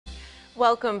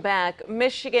Welcome back.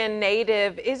 Michigan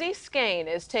native Izzy Scane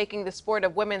is taking the sport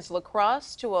of women's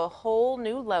lacrosse to a whole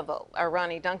new level. Our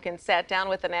Ronnie Duncan sat down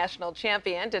with the national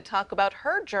champion to talk about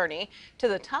her journey to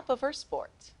the top of her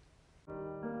sport.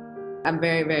 I'm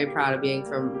very, very proud of being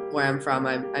from where I'm from.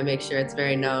 I make sure it's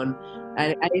very known.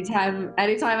 And anytime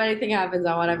anything happens,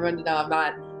 I want everyone to know I'm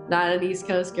not an East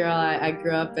Coast girl. I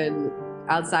grew up in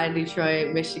outside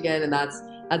Detroit, Michigan, and that's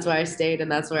where I stayed,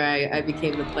 and that's where I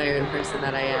became the player and person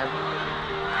that I am.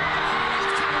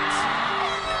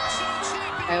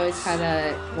 I always kind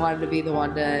of wanted to be the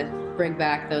one to bring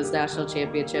back those national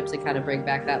championships and kind of bring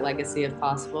back that legacy if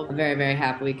possible. I'm very, very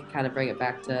happy we could kind of bring it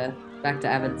back to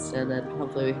Evanston, and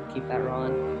hopefully we can keep that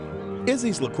rolling.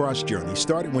 Izzy's lacrosse journey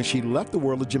started when she left the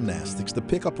world of gymnastics to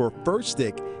pick up her first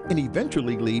stick and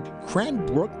eventually lead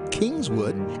Cranbrook,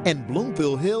 Kingswood, and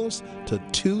Bloomfield Hills to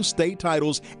 2 state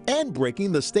titles and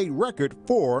breaking the state record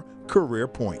for career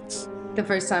points. The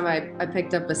first time I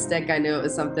picked up a stick, I knew it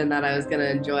was something that I was going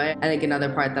to enjoy. I think another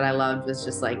part that I loved was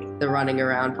just like the running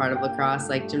around part of lacrosse.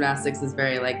 Like gymnastics is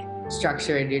very like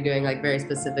structured. You're doing like very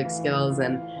specific skills,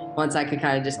 and once I could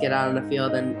kind of just get out on the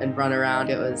field and run around,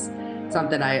 it was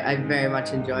something I very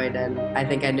much enjoyed, and I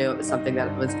think I knew it was something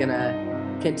that was going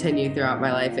to continue throughout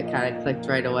my life. It kind of clicked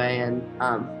right away, and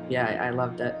yeah, I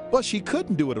loved it. But she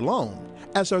couldn't do it alone,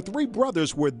 as her 3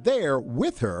 brothers were there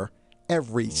with her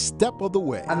every step of the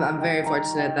way. I'm very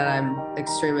fortunate that I'm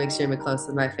extremely, extremely close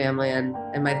with my family, and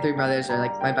my 3 brothers are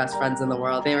like my best friends in the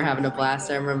world. They were having a blast.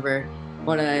 I remember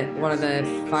one of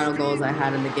the final goals I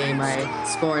had in the game, I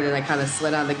scored and I kind of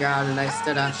slid on the ground and I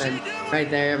stood up, and right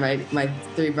there my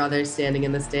 3 brothers standing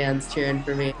in the stands cheering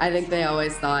for me. I think they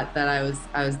always thought that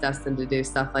I was destined to do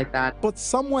stuff like that. But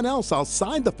someone else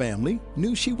outside the family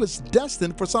knew she was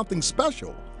destined for something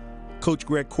special. Coach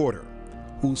Greg Corder,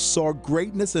 who saw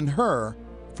greatness in her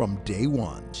from day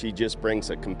one. She just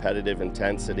brings a competitive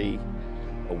intensity,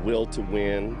 a will to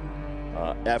win,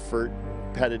 effort,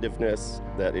 competitiveness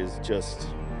that is just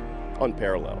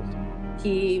unparalleled.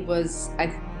 He was,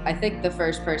 I think, the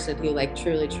first person who like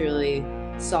truly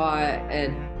saw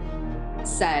and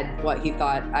said what he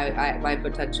thought my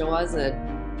potential was,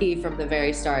 and he from the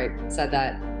very start said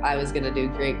that I was going to do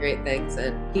great things,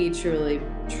 and he truly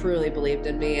believed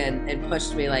in me and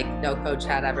pushed me like no coach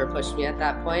had ever pushed me at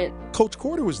that point. Coach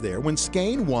Corder was there when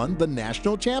Scane won the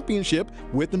national championship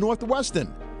with the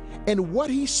Northwestern, and what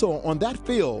he saw on that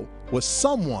field was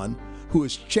someone who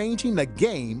is changing the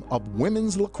game of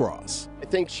women's lacrosse. I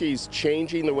think she's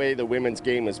changing the way the women's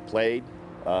game is played.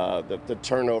 The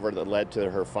turnover that led to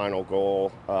her final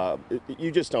goal, you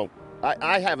just don't,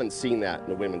 I haven't seen that in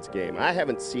the women's game. I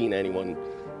haven't seen anyone,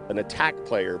 an attack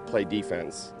player, play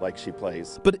defense like she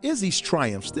plays. But Izzy's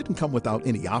triumphs didn't come without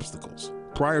any obstacles.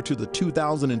 Prior to the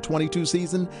 2022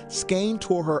 season, Scane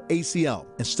tore her ACL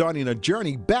and starting a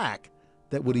journey back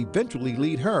that would eventually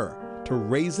lead her to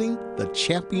raising the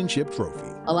championship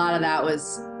trophy. A lot of that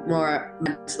was more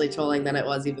mentally tolling than it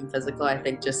was even physical. I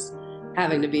think just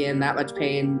having to be in that much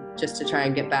pain just to try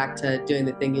and get back to doing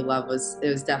the thing you love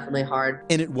was definitely hard.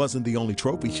 And it wasn't the only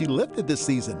trophy she lifted this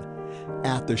season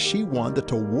after she won the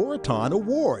Tewaaraton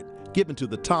Award, given to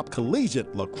the top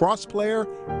collegiate lacrosse player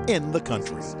in the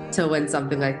country. To win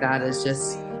something like that is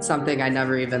just something I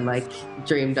never even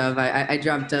dreamed of. I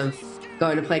dreamt of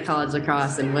going to play college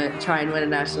lacrosse and try and win a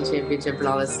national championship and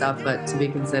all this stuff, but to be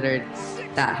considered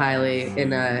that highly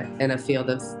in a field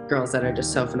of girls that are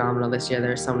just so phenomenal this year.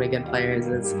 There are so many good players,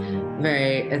 and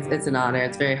it's an honor.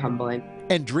 It's very humbling.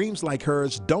 And dreams like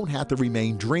hers don't have to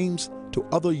remain dreams to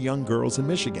other young girls in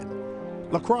Michigan.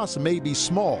 Lacrosse may be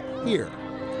small here,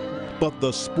 but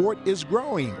the sport is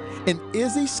growing, and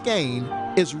Izzy Scane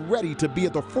is ready to be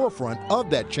at the forefront of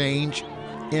that change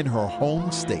in her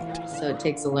home state. So it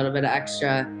takes a little bit of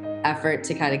extra effort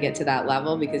to kind of get to that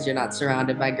level because you're not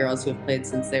surrounded by girls who have played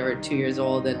since they were 2 years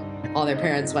old and all their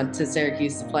parents went to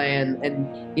Syracuse to play,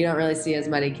 and you don't really see as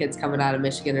many kids coming out of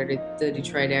Michigan or the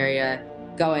Detroit area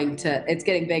going to, it's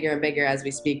getting bigger and bigger as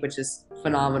we speak, which is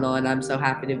phenomenal, and I'm so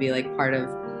happy to be like part of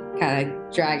kind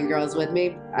of dragging girls with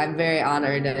me. I'm very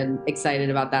honored and excited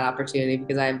about that opportunity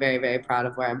because I am very, very proud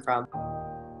of where I'm from.